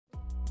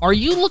Are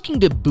you looking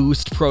to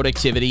boost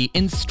productivity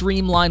and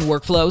streamline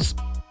workflows?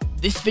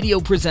 This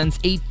video presents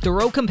a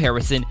thorough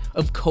comparison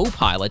of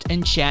Copilot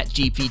and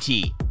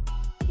ChatGPT.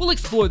 We'll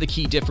explore the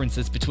key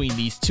differences between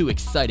these two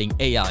exciting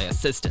AI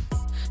assistants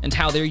and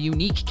how their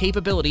unique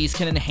capabilities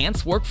can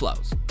enhance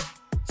workflows.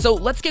 So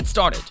let's get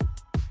started.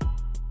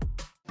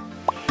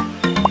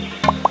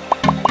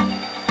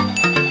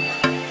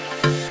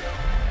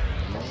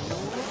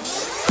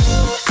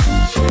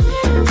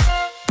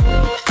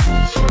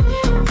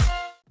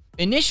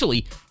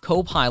 Initially,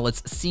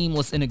 Copilot's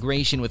seamless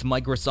integration with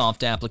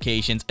Microsoft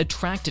applications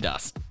attracted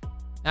us.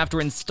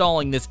 After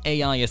installing this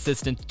AI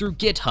assistant through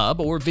GitHub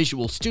or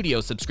Visual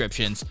Studio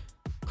subscriptions,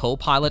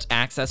 Copilot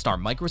accessed our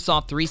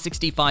Microsoft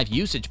 365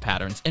 usage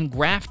patterns and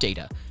graph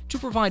data to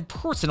provide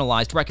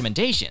personalized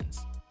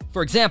recommendations.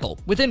 For example,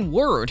 within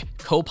Word,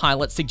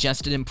 Copilot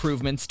suggested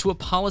improvements to a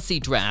policy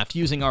draft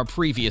using our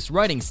previous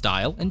writing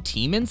style and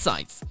team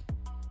insights.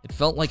 It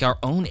felt like our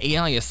own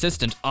AI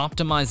assistant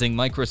optimizing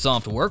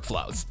Microsoft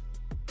workflows.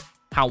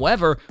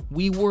 However,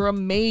 we were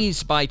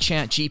amazed by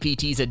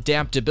ChatGPT's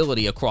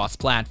adaptability across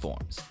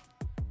platforms.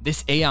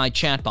 This AI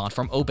chatbot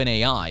from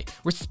OpenAI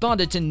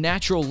responded to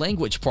natural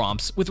language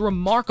prompts with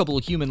remarkable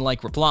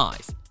human-like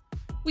replies.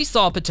 We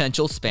saw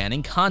potential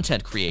spanning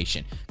content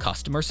creation,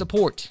 customer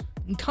support,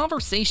 and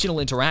conversational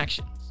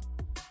interactions.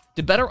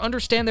 To better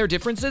understand their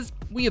differences,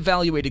 we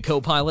evaluated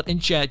Copilot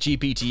and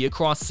ChatGPT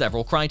across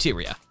several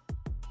criteria.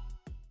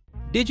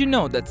 Did you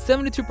know that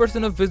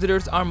 73% of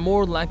visitors are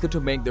more likely to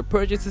make their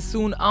purchases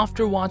soon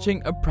after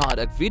watching a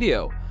product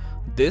video?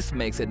 This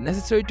makes it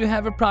necessary to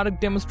have a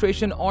product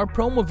demonstration or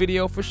promo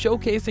video for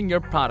showcasing your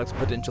product's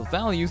potential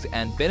values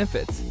and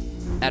benefits.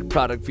 At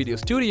Product Video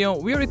Studio,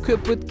 we are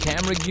equipped with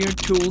camera gear,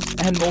 tools,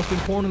 and most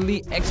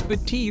importantly,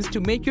 expertise to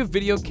make your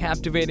video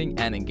captivating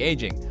and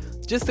engaging.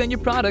 Just send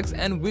your products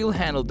and we'll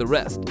handle the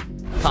rest.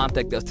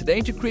 Contact us today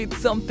to create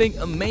something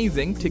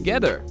amazing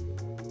together.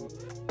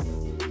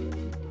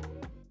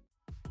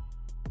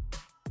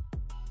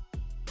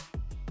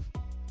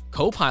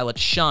 Copilot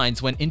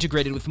shines when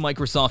integrated with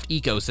Microsoft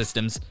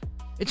ecosystems.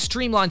 It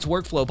streamlines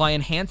workflow by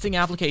enhancing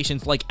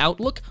applications like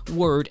Outlook,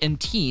 Word, and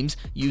Teams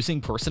using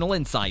personal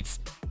insights.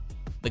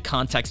 The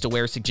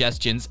context-aware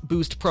suggestions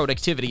boost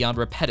productivity on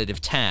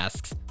repetitive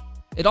tasks.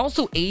 It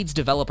also aids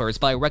developers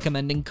by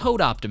recommending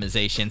code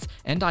optimizations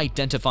and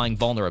identifying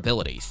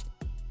vulnerabilities.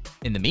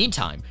 In the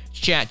meantime,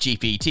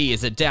 ChatGPT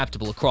is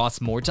adaptable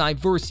across more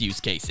diverse use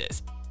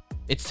cases.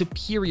 Its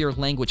superior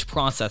language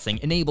processing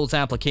enables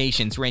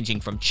applications ranging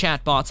from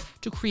chatbots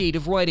to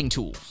creative writing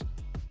tools.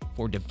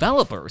 For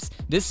developers,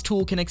 this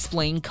tool can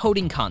explain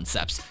coding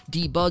concepts,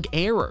 debug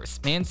errors,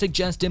 and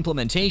suggest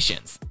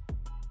implementations.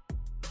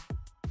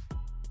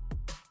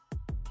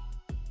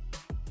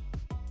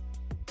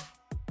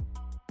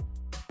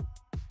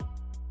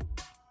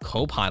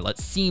 Copilot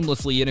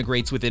seamlessly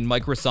integrates within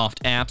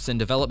Microsoft apps and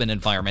development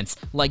environments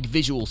like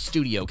Visual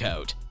Studio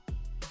Code.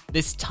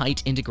 This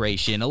tight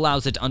integration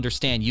allows it to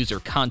understand user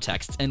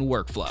contexts and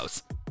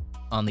workflows.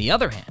 On the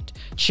other hand,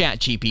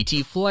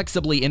 ChatGPT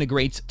flexibly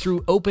integrates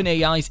through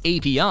OpenAI's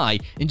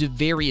API into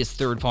various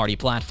third-party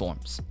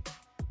platforms.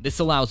 This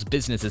allows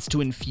businesses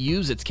to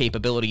infuse its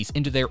capabilities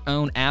into their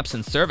own apps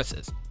and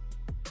services.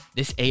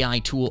 This AI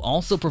tool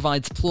also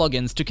provides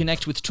plugins to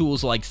connect with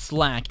tools like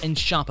Slack and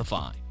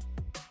Shopify.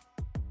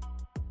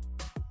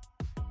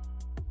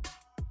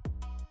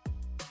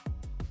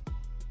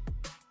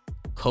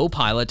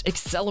 Copilot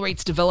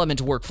accelerates development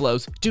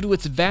workflows due to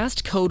its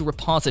vast code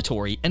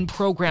repository and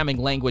programming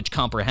language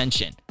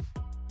comprehension.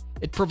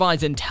 It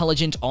provides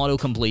intelligent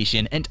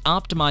auto-completion and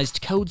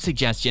optimized code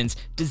suggestions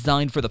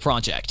designed for the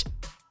project.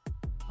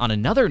 On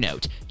another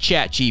note,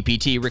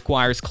 ChatGPT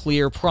requires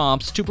clear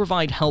prompts to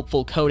provide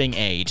helpful coding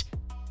aid.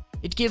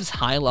 It gives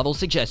high-level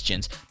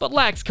suggestions, but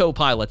lacks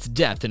Copilot's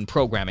depth in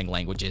programming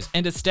languages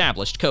and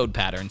established code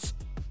patterns.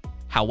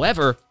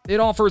 However, it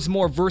offers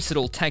more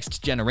versatile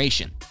text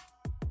generation.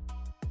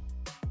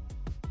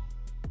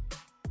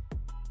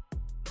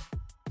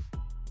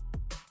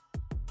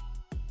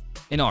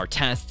 In our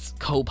tests,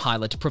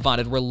 Copilot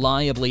provided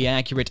reliably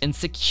accurate and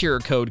secure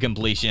code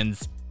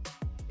completions.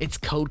 Its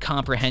code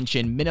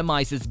comprehension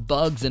minimizes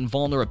bugs and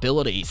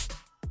vulnerabilities.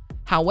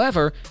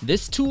 However,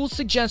 this tool's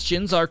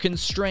suggestions are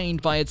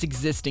constrained by its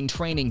existing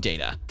training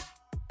data.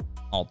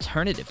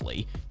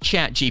 Alternatively,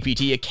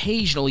 ChatGPT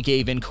occasionally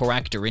gave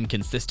incorrect or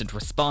inconsistent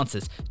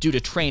responses due to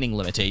training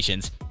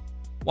limitations.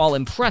 While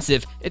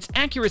impressive, its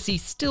accuracy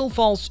still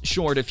falls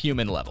short of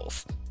human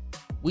levels.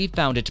 We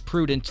found it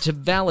prudent to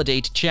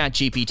validate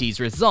ChatGPT's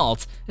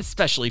results,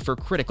 especially for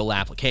critical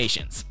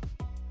applications.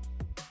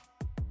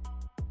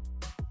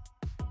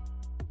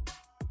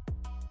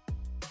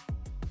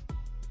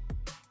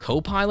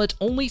 Copilot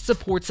only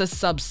supports a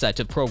subset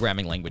of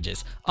programming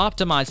languages,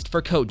 optimized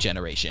for code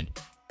generation.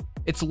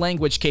 Its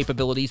language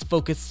capabilities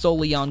focus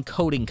solely on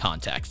coding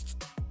contexts.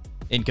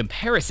 In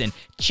comparison,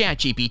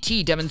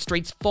 ChatGPT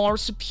demonstrates far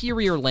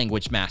superior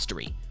language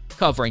mastery,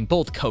 covering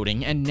both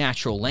coding and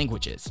natural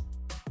languages.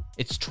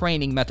 Its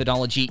training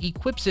methodology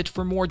equips it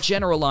for more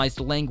generalized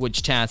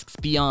language tasks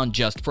beyond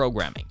just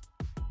programming.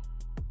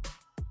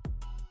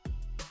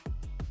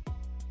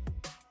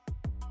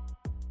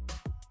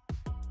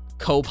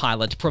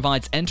 Copilot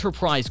provides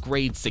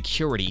enterprise-grade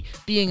security,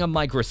 being a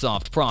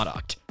Microsoft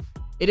product.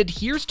 It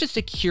adheres to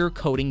secure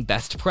coding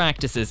best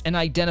practices and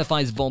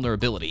identifies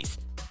vulnerabilities.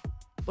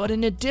 But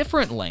in a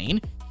different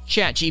lane,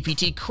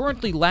 ChatGPT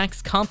currently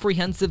lacks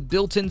comprehensive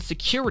built-in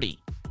security.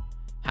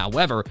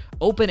 However,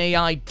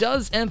 OpenAI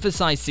does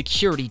emphasize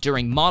security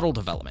during model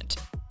development.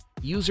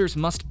 Users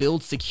must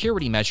build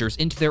security measures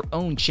into their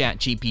own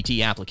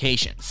ChatGPT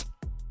applications.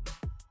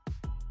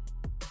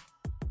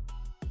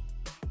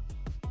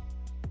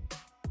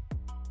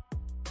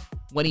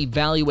 When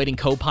evaluating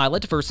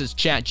Copilot versus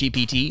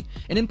ChatGPT,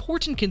 an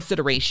important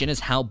consideration is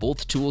how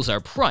both tools are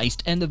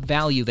priced and the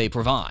value they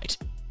provide.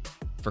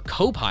 For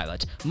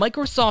Copilot,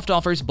 Microsoft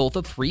offers both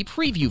a free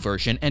preview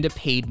version and a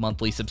paid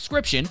monthly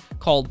subscription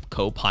called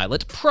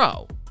Copilot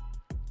Pro.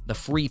 The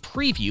free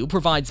preview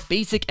provides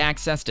basic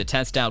access to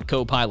test out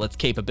Copilot's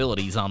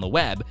capabilities on the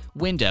web,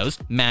 Windows,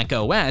 Mac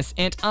OS,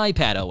 and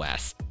iPad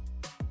OS.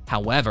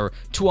 However,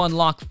 to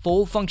unlock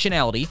full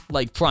functionality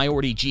like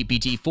Priority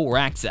GPT-4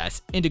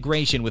 access,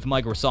 integration with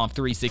Microsoft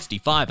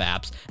 365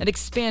 apps, and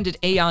expanded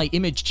AI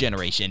image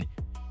generation,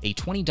 a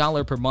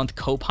 $20 per month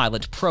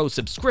Copilot Pro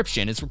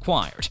subscription is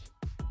required.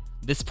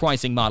 This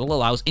pricing model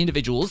allows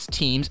individuals,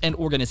 teams, and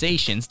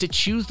organizations to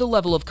choose the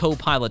level of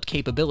Copilot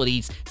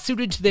capabilities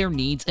suited to their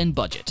needs and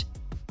budget.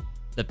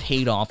 The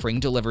paid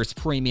offering delivers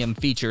premium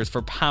features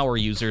for power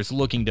users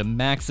looking to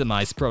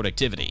maximize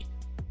productivity.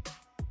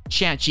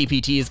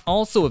 ChatGPT is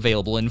also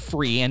available in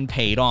free and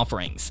paid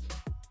offerings.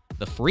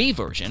 The free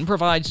version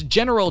provides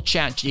general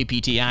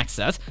ChatGPT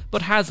access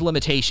but has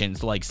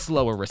limitations like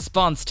slower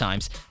response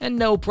times and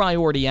no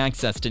priority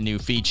access to new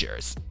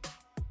features.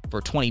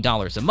 For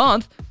 $20 a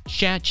month,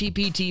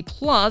 ChatGPT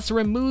Plus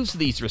removes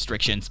these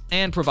restrictions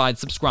and provides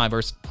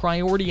subscribers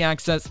priority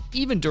access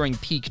even during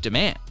peak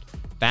demand,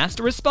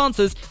 faster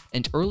responses,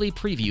 and early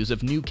previews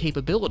of new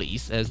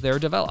capabilities as they're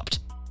developed.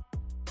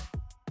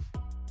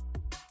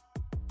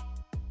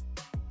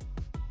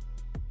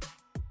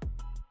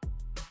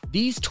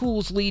 These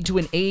tools lead to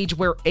an age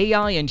where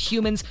AI and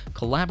humans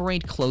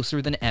collaborate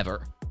closer than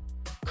ever.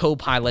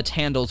 Copilot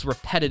handles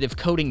repetitive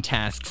coding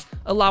tasks,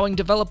 allowing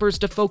developers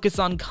to focus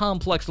on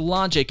complex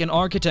logic and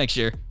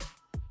architecture.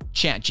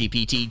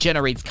 ChatGPT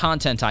generates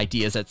content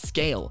ideas at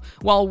scale,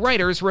 while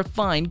writers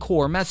refine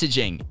core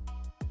messaging.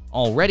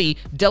 Already,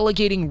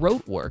 delegating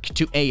rote work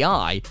to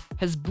AI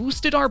has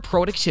boosted our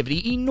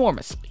productivity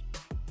enormously.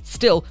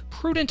 Still,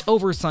 prudent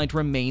oversight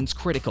remains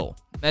critical,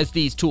 as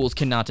these tools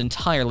cannot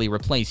entirely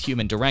replace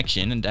human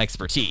direction and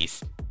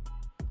expertise.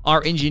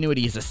 Our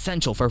ingenuity is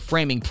essential for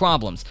framing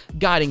problems,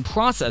 guiding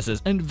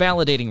processes, and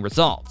validating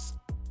results.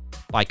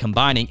 By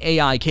combining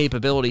AI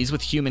capabilities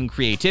with human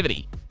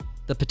creativity,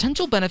 the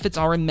potential benefits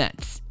are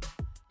immense.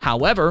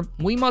 However,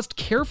 we must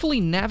carefully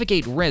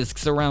navigate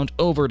risks around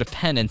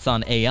overdependence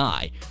on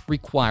AI,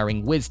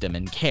 requiring wisdom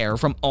and care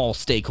from all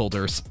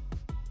stakeholders.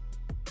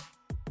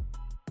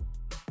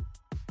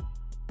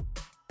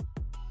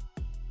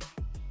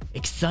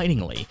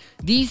 Excitingly,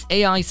 these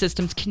AI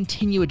systems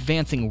continue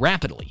advancing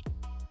rapidly.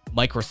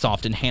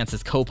 Microsoft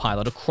enhances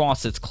Copilot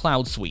across its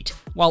cloud suite,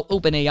 while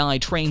OpenAI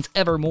trains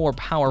ever more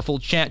powerful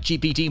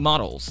ChatGPT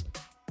models.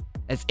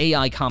 As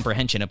AI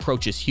comprehension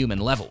approaches human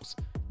levels,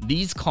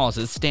 these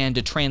causes stand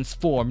to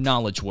transform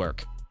knowledge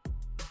work.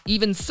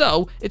 Even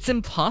so, it's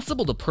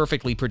impossible to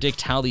perfectly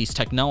predict how these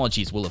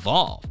technologies will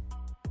evolve.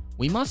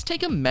 We must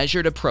take a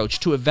measured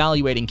approach to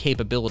evaluating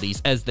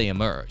capabilities as they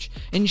emerge,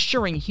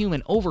 ensuring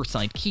human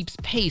oversight keeps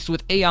pace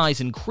with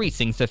AI's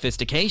increasing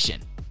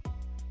sophistication.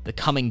 The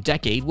coming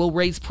decade will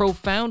raise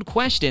profound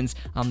questions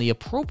on the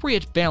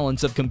appropriate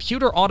balance of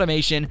computer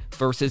automation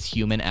versus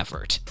human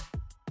effort.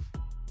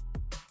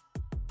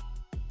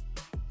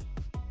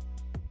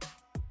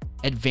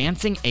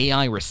 Advancing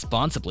AI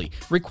responsibly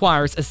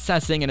requires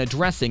assessing and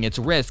addressing its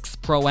risks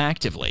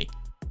proactively.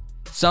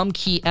 Some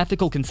key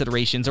ethical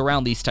considerations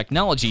around these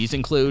technologies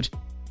include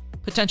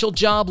potential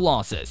job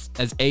losses,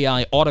 as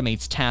AI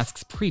automates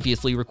tasks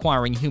previously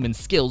requiring human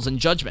skills and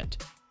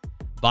judgment,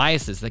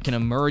 biases that can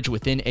emerge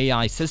within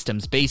AI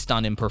systems based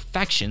on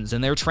imperfections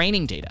in their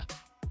training data,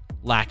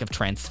 lack of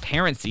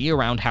transparency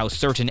around how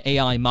certain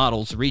AI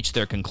models reach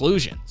their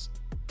conclusions,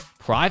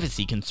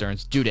 privacy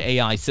concerns due to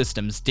AI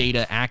systems'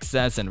 data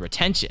access and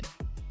retention,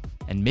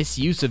 and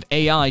misuse of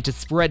AI to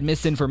spread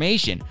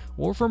misinformation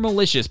or for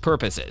malicious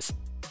purposes.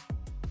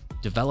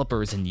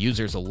 Developers and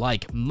users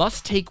alike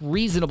must take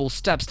reasonable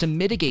steps to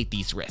mitigate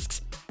these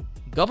risks.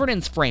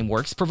 Governance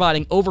frameworks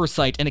providing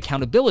oversight and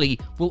accountability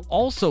will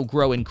also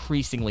grow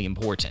increasingly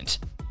important.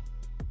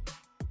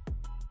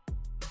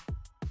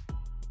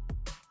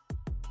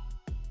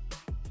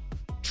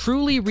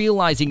 Truly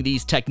realizing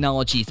these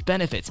technologies'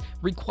 benefits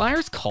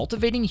requires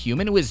cultivating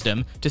human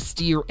wisdom to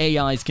steer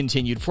AI's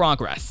continued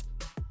progress.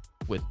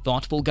 With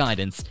thoughtful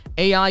guidance,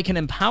 AI can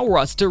empower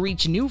us to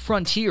reach new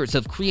frontiers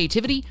of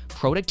creativity,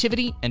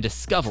 productivity, and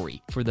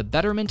discovery for the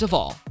betterment of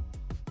all.